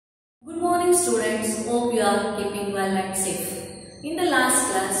morning students, hope you are keeping well and safe. In the last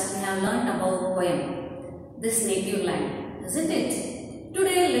class, we have learnt about poem, This Native Land, isn't it?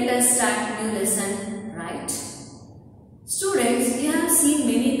 Today, let us start new lesson, right? Students, you have seen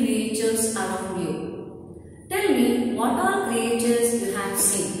many creatures around you. Tell me, what all creatures you have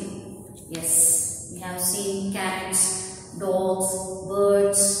seen? Yes, we have seen cats, dogs,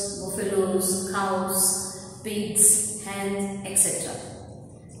 birds, buffaloes, cows, pigs, hens, etc.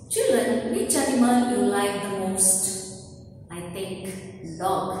 Children, which animal you like the most? I think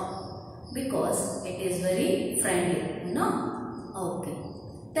dog, because it is very friendly, you know? Okay.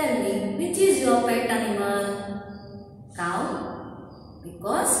 Tell me, which is your pet animal? Cow,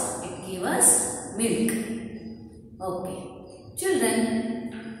 because it gives us milk. Okay. Children,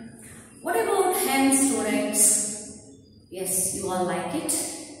 what about hen, students? Yes, you all like it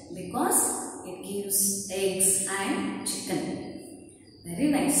because it gives eggs and chicken. Very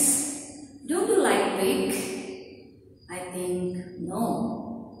nice. Don't you like pig? I think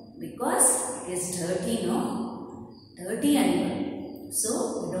no, because it is dirty, no? Dirty animal.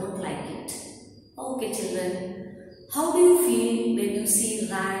 So we don't like it. Okay, children. How do you feel when you see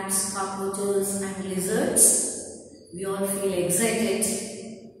rats, cockroaches and lizards? We all feel excited.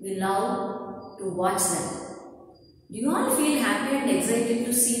 We love to watch them. Do you all feel happy and excited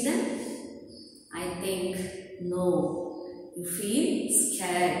to see them? I think no. You feel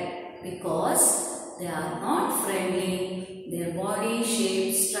scared because they are not friendly. Their body,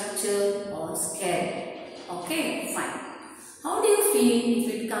 shape, structure are scared. Okay, fine. How do you feel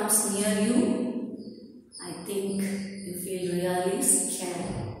if it comes near you? I think you feel really scared.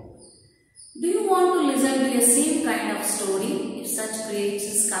 Do you want to listen to a same kind of story if such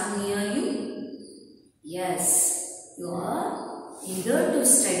creatures come near you? Yes, you are eager to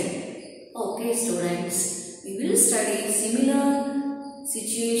study. Okay, students. We will study similar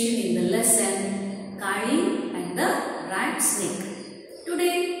situation in the lesson Kali and the rat snake.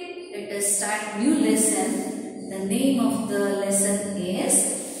 Today, let us start new lesson. The name of the lesson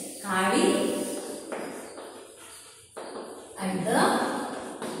is Kali and the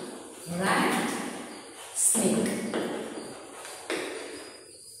rat snake.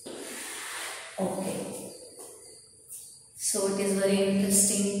 Okay. So it is very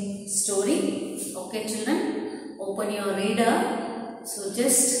interesting story. Okay, children, open your reader. So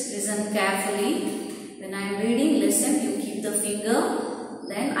just listen carefully. When I am reading, listen, you keep the finger.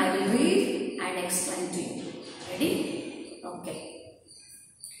 Then I will read and explain to you. Ready? Okay.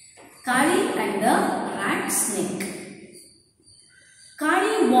 Kali and the rat snake.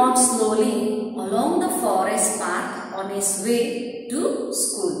 Kali walked slowly along the forest path on his way to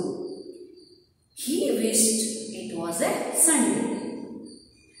school. He wished it was a Sunday.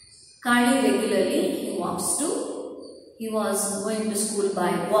 Kali regularly he was going to school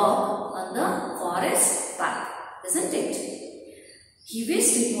by walk on the forest path, isn't it? He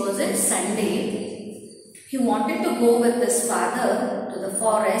wished it was a Sunday. He wanted to go with his father to the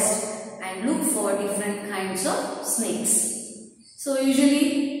forest and look for different kinds of snakes. So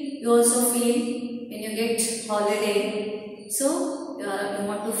usually you also feel when you get holiday, so you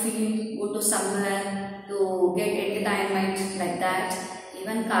want to go to somewhere to get entertainment like that.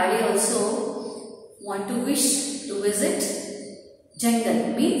 Even Kali also wish to visit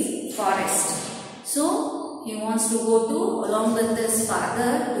jungle, means forest. So he wants to go along with his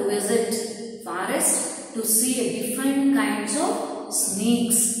father to visit forest to see different kinds of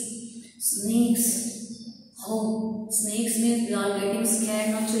snakes. Oh, snakes means we are getting scared,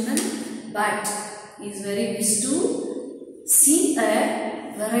 no children? But he is very wish to see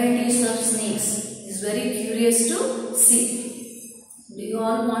a varieties of snakes. He is very curious to see. Do you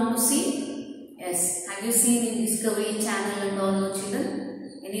all want to see? Yes. Have you seen in Discovery Channel and all, no children?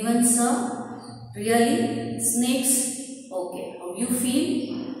 Anyone saw? Really? Snakes? Okay. How you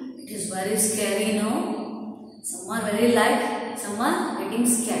feel? It is very scary, no? Some are very light, some are getting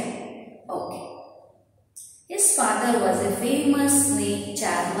scared. Okay. His father was a famous snake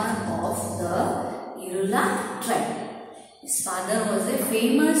charmer of the Irula tribe. His father was a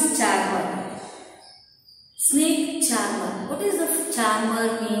famous charmer. Snake charmer. What is the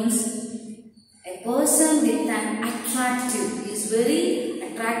charmer means? A person with an attractive, is very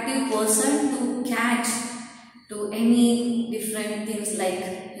attractive person to catch to any different things, like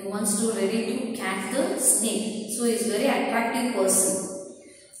he wants to ready to catch the snake. So he is very attractive person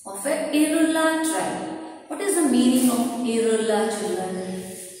of a Irula tribe. What is the meaning of Irula, children?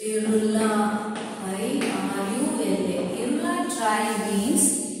 Irula, I-R-U-L-A. Irula tribe means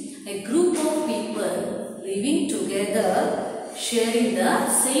a group of people living together, sharing the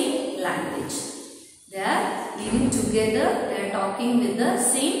same language. They are living together, they are talking with the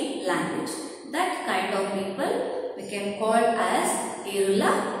same language. That kind of people we can call as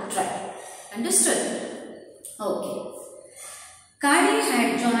Irula tribe. Understood? Okay. Kali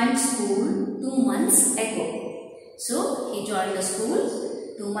had joined school 2 months ago. So he joined the school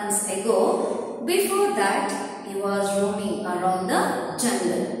 2 months ago. Before that he was roaming around the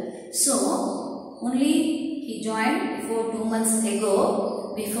jungle. So only he joined before 2 months ago.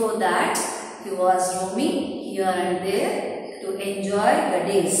 Before that he was roaming here and there to enjoy the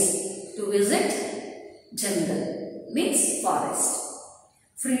days, to visit jungle, means forest.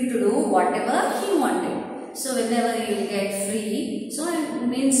 Free to do whatever he wanted. So whenever he will get free, so it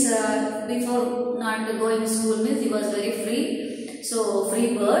means before not going to school means he was very free. So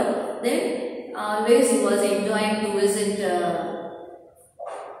free bird, then always he was enjoying to visit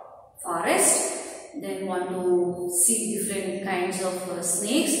forest, then want to see different kinds of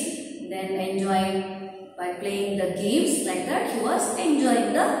snakes, then enjoying by playing the games like that. He was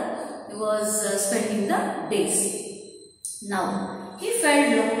enjoying spending the days. Now he felt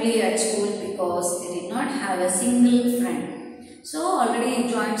lonely at school because he did not have a single friend. So already he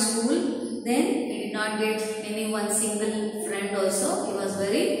joined school, then he did not get any one single friend also. He was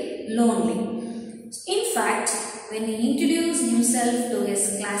very lonely. In fact, when he introduced himself to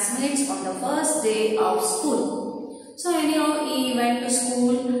his classmates on the first day of school. So anyhow, he went to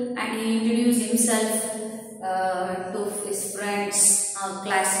school and he introduced himself to his friends or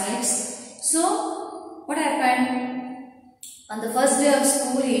classmates. So what happened? On the first day of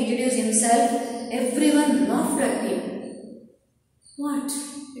school, he introduced himself. Everyone laughed at him. What?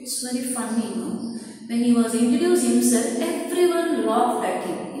 It's very funny, no? When he was introduced himself, everyone laughed at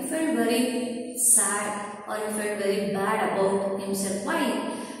him. He felt very sad or he felt very bad about himself. Why?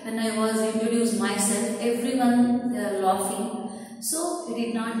 When I was introduced myself, everyone laughing. So he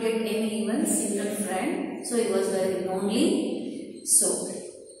did not get any even single friend. So he was very lonely. So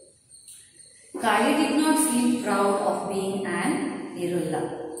Kali did not feel proud of being an Irula.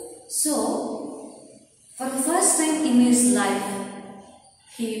 So for the first time in his life,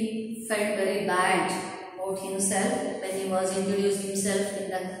 he felt very bad about himself when he was introduced himself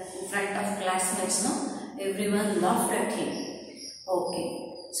in front of classmates. No, everyone laughed at him. Okay,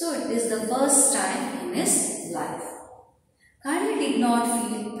 so it is the first time in his life. Kali did not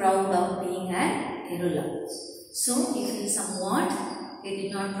feel proud of being an Irula. So he feels somewhat, he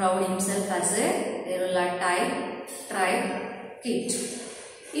did not proud himself as a Irula tribe kid.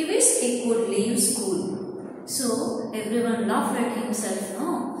 He wished he could leave school. So everyone laughed at himself,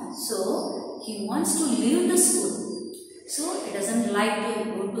 no? So he wants to leave the school. So he doesn't like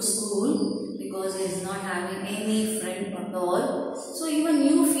to go to school because he is not having any friend at all. So even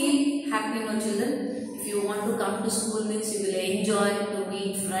you feel happy, no children? If you want to come to school means you will enjoy to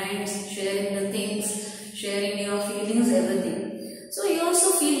meet friends, sharing the things, sharing your feelings, everything. So you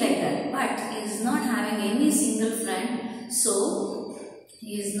also feel like that, but he is not having any single friend. So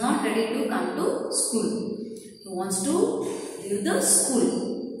he is not ready to come to school. He wants to leave the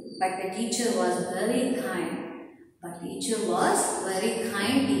school. But the teacher was very kind.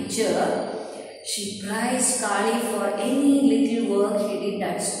 Teacher. She praised Kali for any little work he did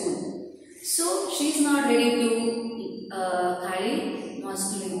at school. So she is not ready to, Kali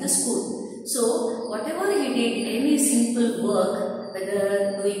wants to leave the school. So whatever he did, any simple work,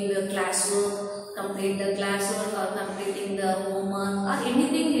 whether doing the classwork, complete the classwork or completing the homework or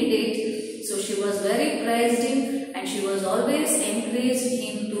anything he did, so she was very praised him and she was always encouraged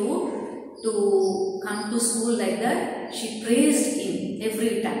him to come to school like that. She praised him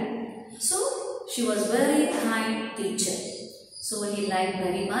every time. So she was very kind teacher. So he liked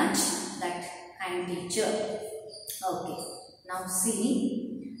very much that kind teacher. Okay. Now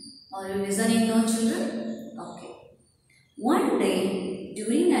see, are you listening now children? Okay. One day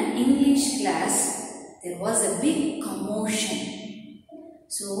during an English class, there was a big commotion.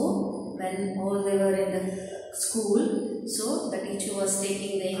 So when all they were in the school, so the teacher was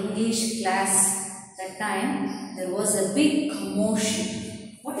taking the English class. That time there was a big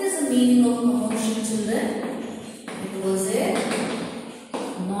commotion. What is the meaning of commotion, children? It was a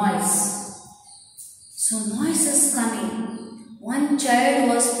noise. So noise is coming. One child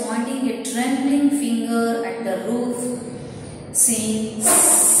was pointing a trembling finger at the roof, saying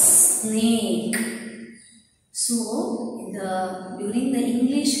snake. So during the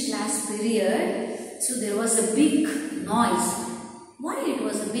English class period, so there was a big noise. Why it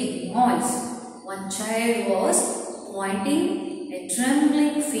was a big noise? One child was pointing a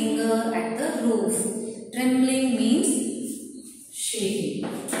trembling finger at the roof. Trembling means shaking.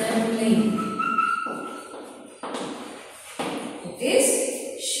 Trembling. It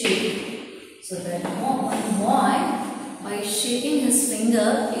is shaking. So that one boy, by shaking his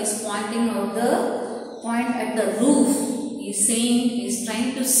finger, is pointing out the point at the roof. He's saying, he's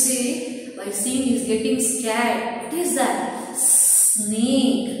trying to say, by seeing he's getting scared. What is that?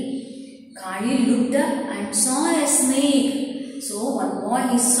 Snake. Kali looked up and saw a snake. So one boy,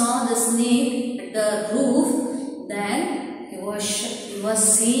 he saw the snake at the roof. Then he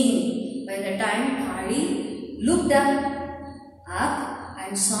was seeing. By the time Kali looked up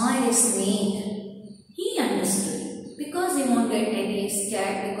and saw a snake, he understood, because he won't get any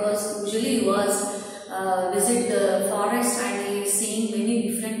scared, because usually he was visit the forest and he is seeing many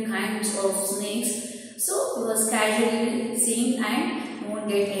different kinds of snakes. So he was casually seeing and won't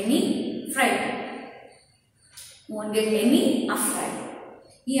get any fright. Won't get any affright.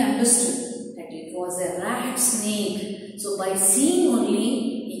 He understood that it was a rat snake. So by seeing only,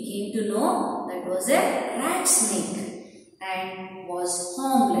 he came to know that was a rat snake and was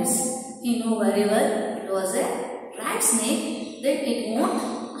harmless. He knew very well it was a rat snake, then it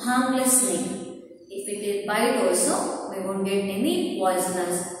won't harmless snake. If it is bite also, we won't get any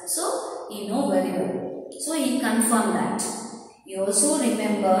poisonous. So he know very well. So he confirmed that. He also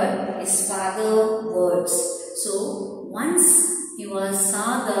remembered his father's words. So once he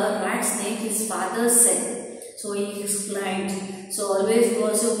saw the rat snake, his father said. So he explained. So always he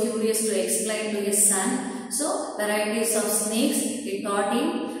was so curious to explain to his son. So varieties of snakes he taught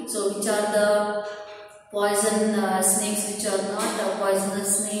him. So which are the poison snakes, which are not a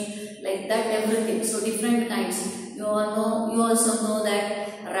poisonous snake, like that, everything. So different kinds. You also know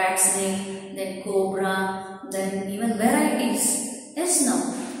that rat snake, then cobra, then even varieties. Yes,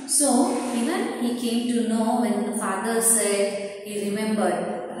 no. So even he came to know when the father said, he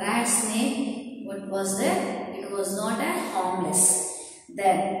remembered rat snake, what was there? It was not a harmless.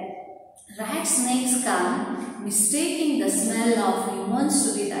 Then rat snakes come mistaking the smell of humans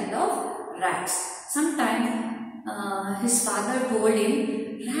to be that of rats. Sometimes his father told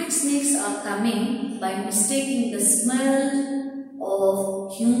him, rat snakes are coming by mistaking the smell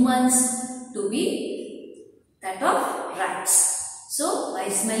of humans to be that of rats. So by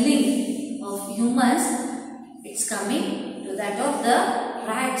smelling of humans, it's coming to that of the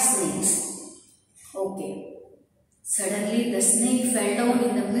rat snakes. Okay. Suddenly the snake fell down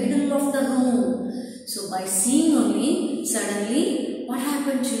in the middle of the room. So by seeing only, suddenly what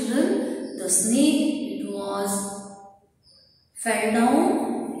happened, children? The snake, it fell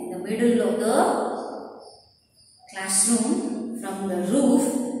down in the middle of the classroom from the roof.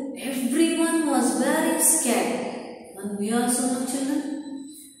 Everyone was very scared. And we also know, children,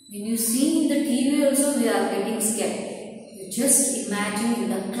 when you see in the TV also, we are getting scared. You just imagine in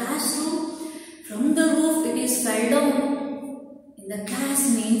the classroom, from the roof it is fell down in the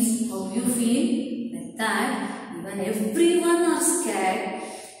class, means how you feel like that. Even everyone are scared.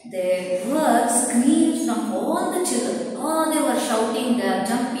 There were screams from all the children. Oh, they were shouting, they are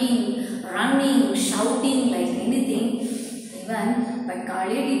jumping, running, shouting like anything. Even, but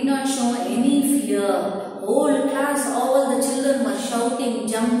Kali did not show any fear. Whole class, all the children were shouting,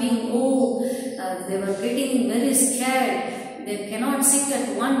 jumping. Oh, they were getting very scared. They cannot sit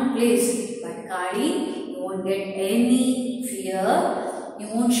at one place. But Kali, you won't get any fear. You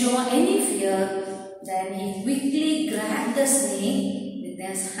won't show any fear. Then he quickly grabbed the snake with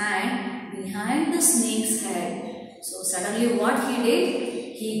his hand behind the snake's head. So suddenly what he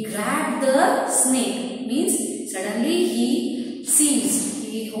did? He grabbed the snake. Means suddenly he seized.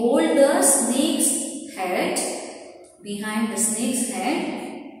 He hold the snake's head behind the snake's head.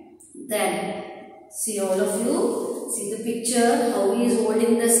 Then see, all of you, see the picture how he is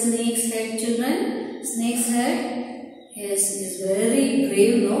holding the snake's head, children. Snake's head. Yes, he is very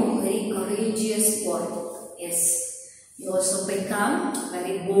brave, no? Very courageous boy. Yes. You also become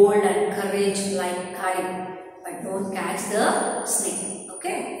very bold and courage like Kali. But don't catch the snake.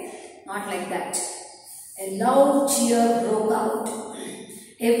 Okay? Not like that. A loud cheer broke out.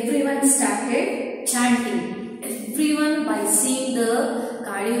 Everyone started chanting. Everyone, by seeing the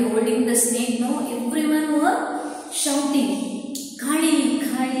Kali holding the snake, no? Everyone were shouting, Kali,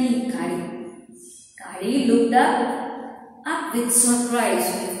 Kali, Kali. Kali looked up with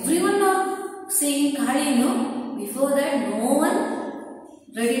surprise. Everyone are saying Kali, no? Before that, no one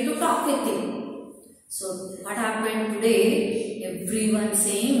ready to talk with him. So what happened today? Everyone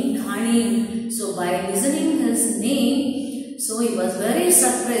saying Kali. So by listening his name, so he was very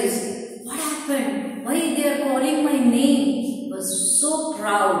surprised. What happened? Why they are calling my name? He was so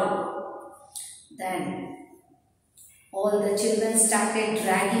proud. Then all the children started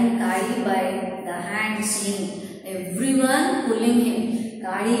dragging Kali by the hand, saying, everyone pulling him.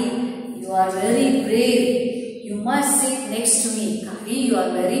 Kali, you are very brave. You must sit next to me. Kali, you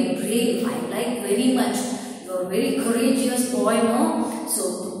are very brave. I like very much. You are very courageous boy, no?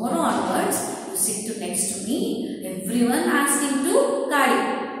 So tomorrow everyone asking to Kali.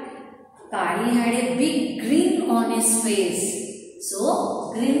 Kali had a big grin on his face.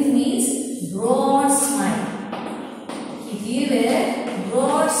 So, grin means broad smile. He gave a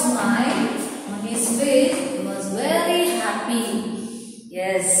broad smile on his face. He was very happy.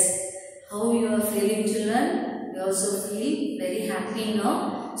 Yes. How you are feeling, children? You also feel very happy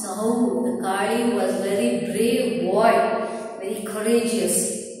now. So, how the Kali was very brave boy, very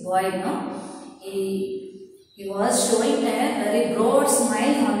courageous boy, no? He was showing a very broad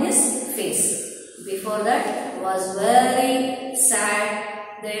smile on his face. Before that, he was very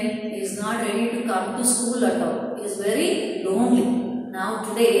sad. Then he is not ready to come to school at all. He is very lonely. Now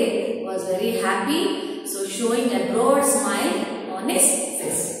today, he was very happy. So showing a broad smile on his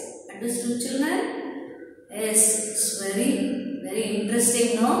face. Understood, children? Yes, it's very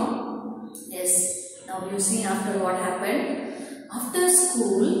interesting, no? Yes. Now you see after what happened. After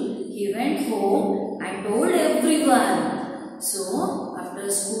school, he went home and told everyone. So, after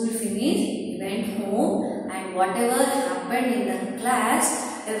school finished, he went home and whatever happened in the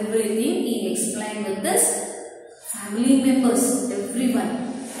class, everything he explained with his family members,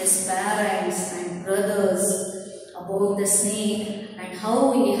 everyone, his parents and brothers, about the snake and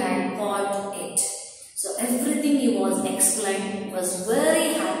how he had caught it. So, everything he was explained, he was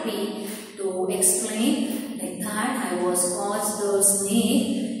very happy to explain. Like that, I was caught the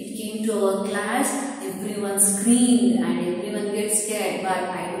snake. It came to our class. Everyone screamed and everyone gets scared. But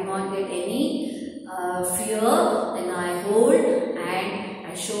I do not get any fear. Then I hold and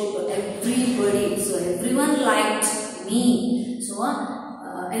I showed to everybody. So everyone liked me. So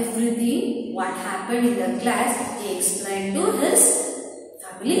everything what happened in the class, he explained to his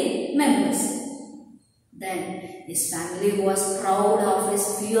family members. Then his family was proud of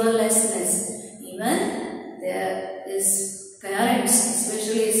his fearlessness. Even his parents,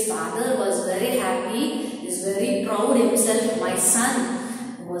 especially his father, was very happy. He is very proud himself. My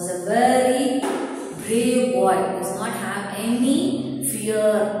son was a very brave boy. He does not have any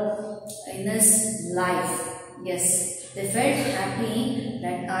fear in his life. Yes, they felt happy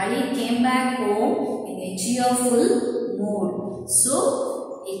that Kali came back home in a cheerful mood.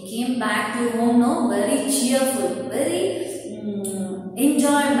 So he came back to home now very cheerful, very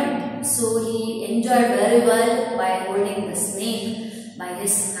enjoyment. So he enjoyed very well by holding the snake by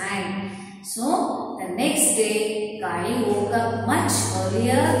his hand. So the next day, Kali woke up much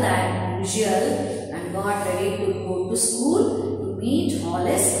earlier than usual and got ready to go to school to meet all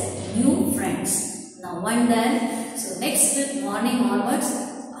his new friends. Now one done. So next morning onwards,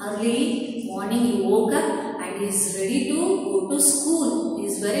 early morning he woke up and is ready to go to school. He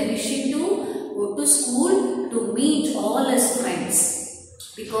is very wishing to go to school to meet all his friends.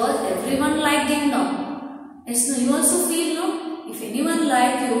 Because everyone liked him now. Yes, no, you also feel, no? If anyone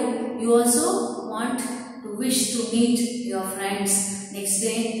liked you, you also want to wish to meet your friends. Next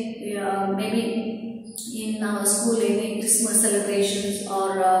day, maybe in our school, any Christmas celebrations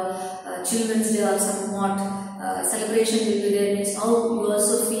or Children's Day or somewhat celebration will be there. Means how you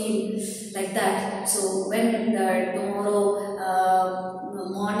also feel like that. So when tomorrow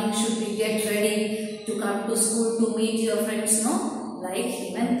morning should we get ready to come to school to meet your friends, no? Like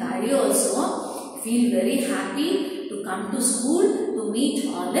even Kali also feel very happy to come to school to meet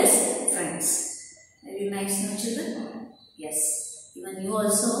all his friends. Very nice, no children? Yes. Even you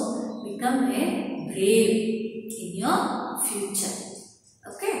also become a brave in your future.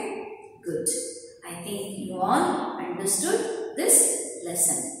 Okay? Good. I think you all understood this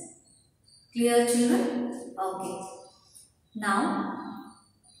lesson. Clear, children? Okay. Now,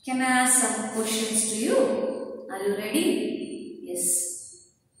 can I ask some questions to you? Are you ready? Yes.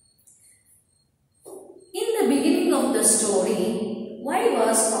 In the beginning of the story, why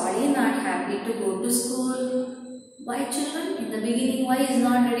was Kali not happy to go to school? Why, children? In the beginning, why is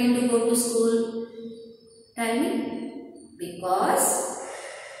not ready to go to school? Tell me. Because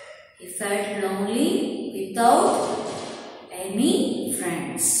he felt lonely without any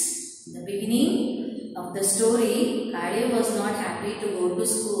friends. In the beginning of the story, Kali was not happy to go to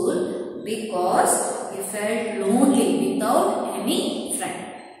school because he felt lonely without any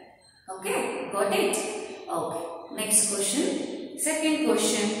friend. Okay, got it? Okay. Next question. Second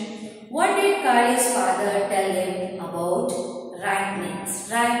question. What did Kali's father tell him about rat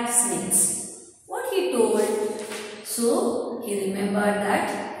snakes? What he told? So he remembered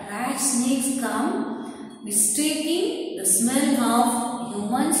that rat snakes come mistaking the smell of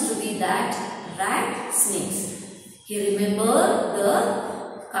humans to be that rat snakes. He remembered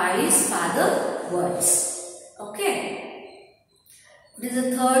the Kali's father words. Okay. This is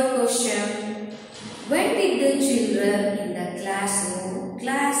the third question. When did the children in the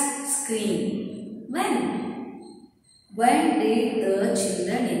class scream? When? When did the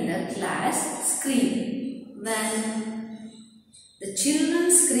children in the class scream? When the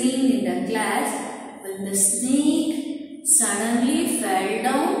children screamed in the class when the snake suddenly fell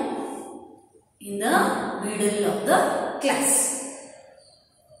down in the middle of the class.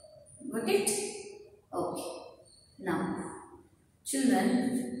 Got it? Okay. Now, children,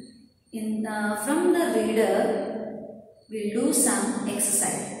 from the reader, we will do some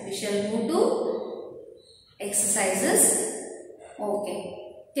exercise. We shall move to exercises. Okay.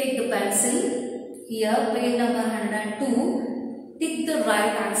 Take the pencil. Here, page number 102. Tick the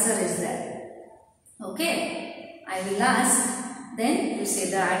right answer is there. Okay. I will ask. Then you say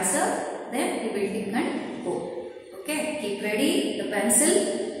the answer. Then you will tick and go. Okay. Keep ready. The pencil.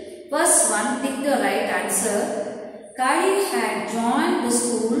 First one, tick the right answer. Kali had joined the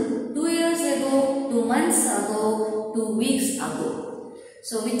school 2 years ago, 2 months ago, 2 weeks ago.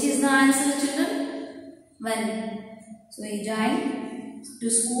 So, which is the answer, children? When? So, he joined to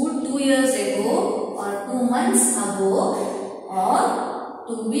school 2 years ago, or 2 months ago, or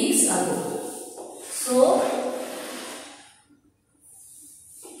 2 weeks ago. So,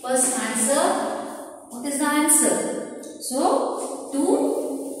 first answer, what is the answer? So, 2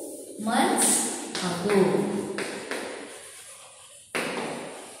 months ago.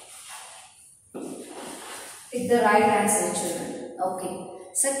 Pick the right answer, children. Okay.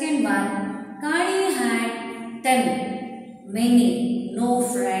 Second one, Kali had 10, many, no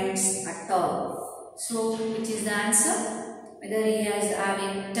friends at all. So, which is the answer? Whether he is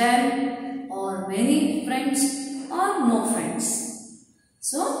having 10 or many friends or no friends.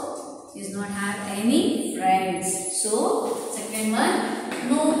 So, he does not have any friends. So, second one,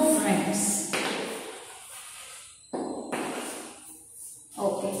 no friends.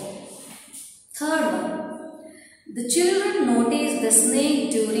 Okay. Third one. The children noticed the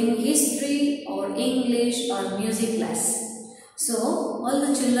snake during history or English or music class. So, all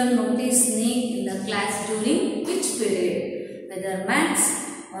the children noticed snake in the class during which period? Whether maths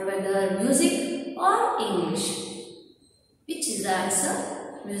or whether music or English. Which is the answer?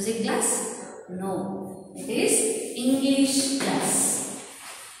 Music class? No. It is English class.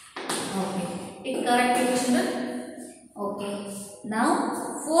 Okay. It correctly, children? Okay. Now,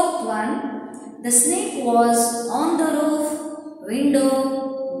 fourth one. The snake was on the roof,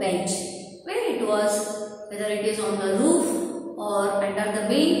 window, bench. Where it was, whether it is on the roof or under the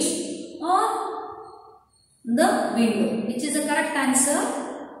bench or the window. Which is the correct answer?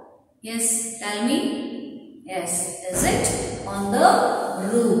 Yes, tell me. Yes, is it on the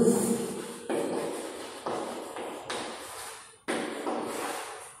roof?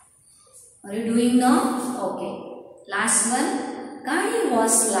 Are you doing now? Okay. Last one. Kali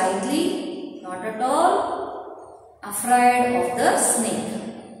was slightly, not at all, afraid of the snake.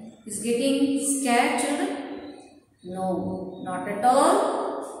 Is getting scared, children? No, not at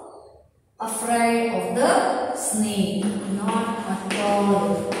all afraid of the snake. Not at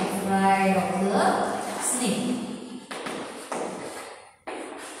all afraid of the snake.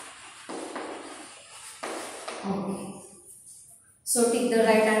 Okay. So, take the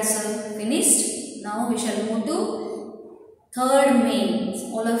right answer. Finished. Now, we shall move to third main.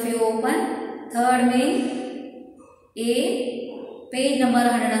 All of you open. Third main, A, page number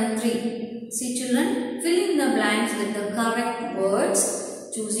 103. See, children, fill in the blanks with the correct words,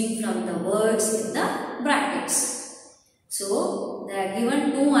 choosing from the words in the brackets. So, they are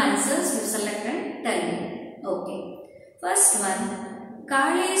given 2 answers. You select and tell me. Okay. First one,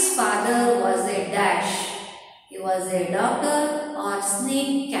 Kali's father was a dash. He was a doctor or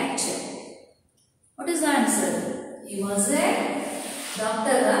snake catcher. What is the answer? He was a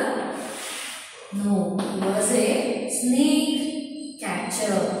doctor. No, he was a snake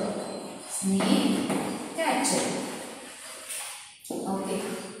catcher. Snake catcher. Okay.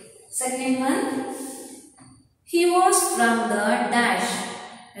 Second one. He was from the dash.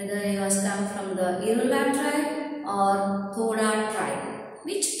 Whether he was come from the Irula tribe or Thoda tribe.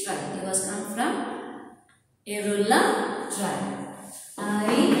 Which tribe? He was come from Irula tribe.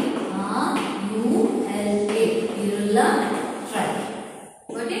 I-R-U-L-A. Irula tribe.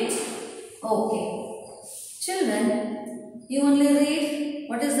 Got it? Okay. Children, you only read.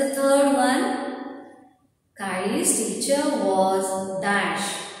 What is the third one? Kali's teacher was dash.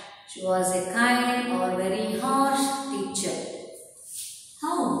 She was a kind or very harsh teacher.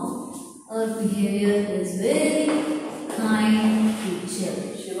 How? Her behavior is very kind teacher.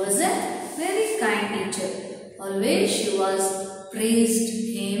 She was a very kind teacher. Always she was praised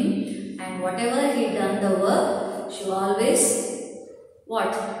him, and whatever he done the work, she always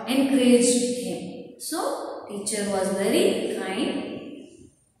what? Encouraged him. So, teacher was very kind.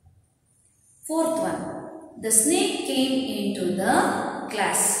 Fourth one. the snake came into the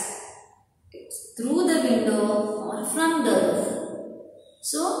class through the window or from the roof.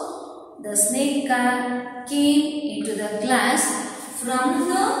 So, the snake came into the class from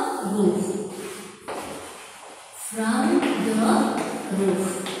the roof. From the roof.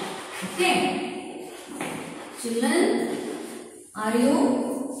 Okay. Children, are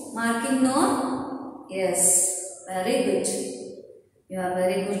you marking no? Yes. Very good. You are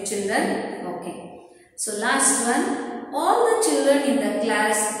very good children. Okay. So last one. All the children in the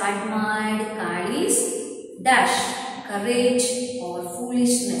class admired Kali's dash, courage or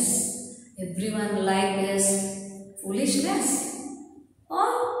foolishness. Everyone liked his foolishness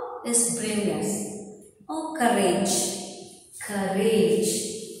or his braveness or courage. Courage.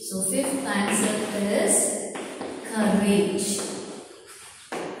 So fifth answer is courage.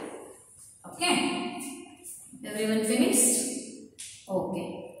 Okay. Everyone finished? Okay.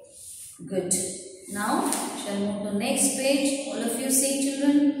 Good. Now, shall move to next page. All of you see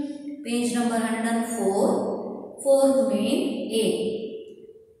children. Page number 104. Fourth main A.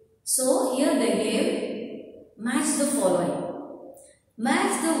 So, here they gave match the following.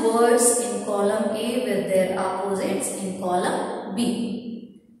 Match the words in column A with their opposites in column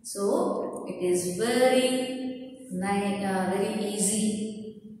B. So, it is very easy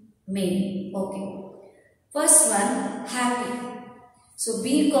main. Okay. First one, happy. So,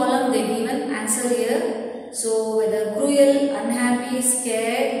 B column they given answer here. So, whether cruel, unhappy,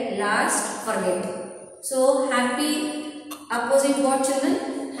 scared, last, forget. So, happy, opposite what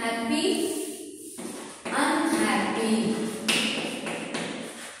children? Happy, unhappy.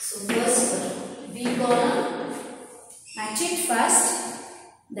 So, first one, B column, match it first.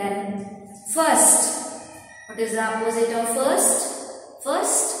 Then, first. What is the opposite of first?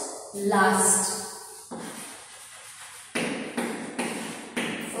 First, last.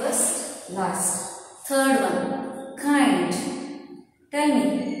 Last. Third one, kind. Tell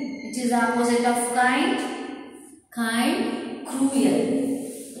me, which is the opposite of kind? Kind, cruel.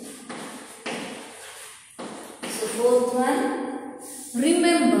 So fourth one,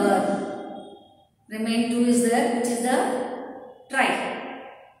 remember. Remain two is there, which is the try.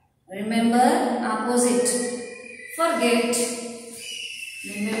 Remember, opposite. Forget.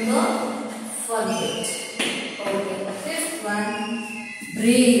 Remember, forget. Okay. Fifth one,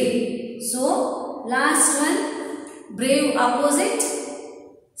 brave. So, last one, brave opposite,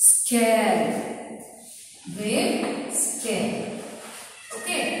 scared. Brave, scared.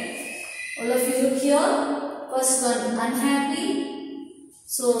 Okay. All of you look here. First one, unhappy.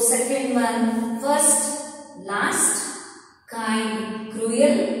 So, second one, first, last, kind,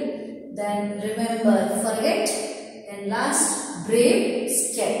 cruel. Then, remember, forget. And last, brave,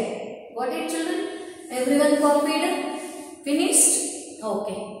 scared. Got it, children? Everyone copied? Finished?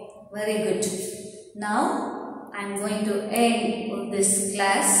 Okay. Very good. Now, I am going to end of this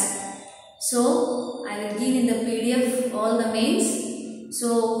class. So, I will give in the PDF all the mains.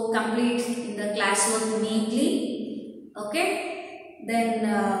 So, complete in the classwork neatly. Okay. Then,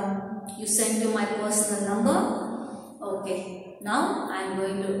 you send to my personal number. Okay. Now, I am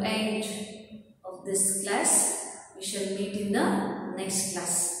going to end of this class. We shall meet in the next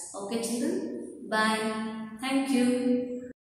class. Okay, children. Bye. Thank you.